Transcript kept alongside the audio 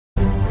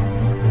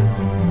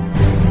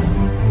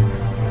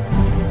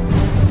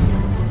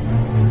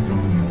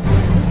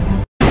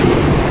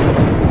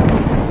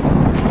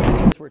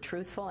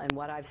truthful, and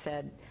what I've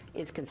said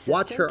is consistent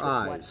Watch her with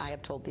eyes. what I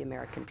have told the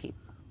American people.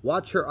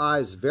 Watch her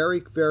eyes very,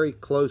 very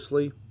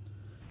closely.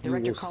 You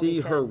will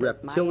see her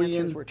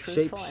reptilian,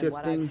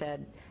 shape-shifting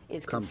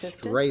come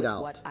straight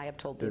out.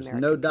 There's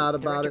no doubt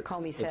about it.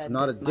 It's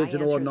not a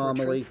digital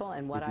anomaly.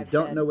 If you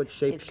don't know what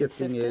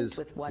shape-shifting is,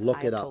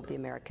 look it up.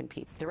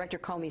 Director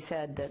Comey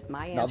said that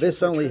my answers Now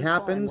this only were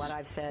truthful, and happens what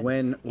I've said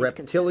when is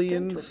consistent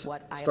reptilians with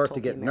what I have start to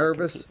told get the American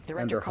nervous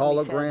people. and their Director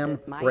Comey said hologram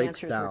that my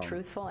breaks answers were down.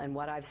 truthful, and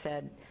what I've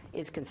said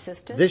is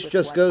consistent This with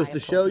just what goes I to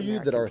have show told the you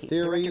that American our people.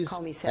 Director theories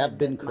Comey said have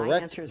been that my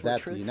correct, answers were that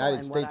the truthful, United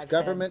and what States I've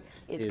government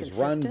said is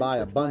run by a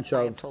consistent with bunch what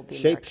I of have told the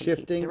American people.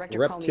 shape-shifting Director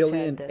Comey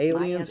reptilian said that my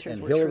aliens, answers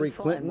and were Hillary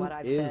truthful, and what Clinton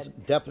I've is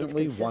said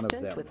definitely is one of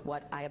consistent them. with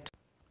what I have.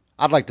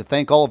 I'd like to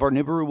thank all of our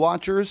Nibiru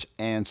watchers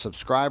and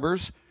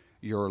subscribers.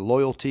 Your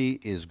loyalty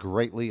is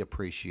greatly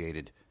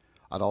appreciated.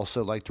 I'd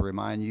also like to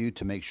remind you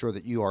to make sure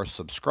that you are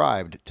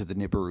subscribed to the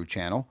Nibiru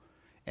channel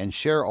and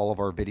share all of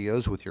our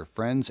videos with your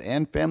friends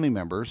and family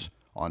members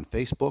on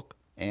Facebook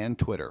and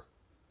Twitter.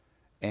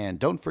 And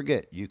don't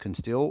forget, you can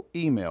still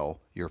email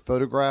your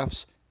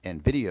photographs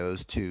and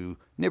videos to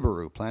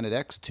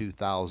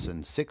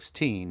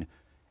NibiruPlanetX2016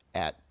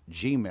 at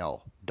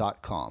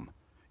gmail.com.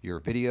 Your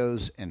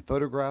videos and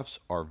photographs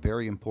are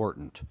very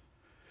important.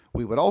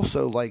 We would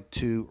also like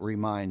to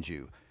remind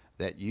you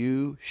that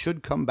you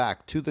should come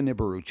back to the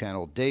Nibiru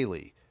channel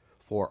daily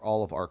for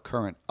all of our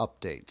current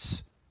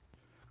updates.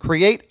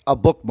 Create a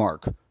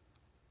bookmark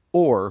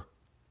or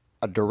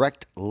a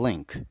direct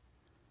link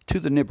to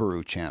the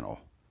Nibiru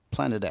channel,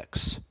 Planet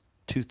X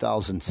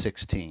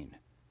 2016.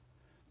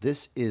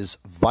 This is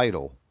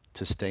vital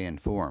to stay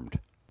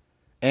informed.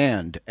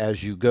 And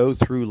as you go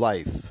through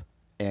life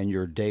and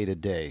your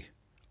day-to-day,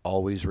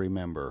 always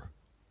remember,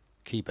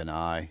 keep an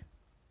eye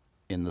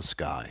in the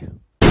sky.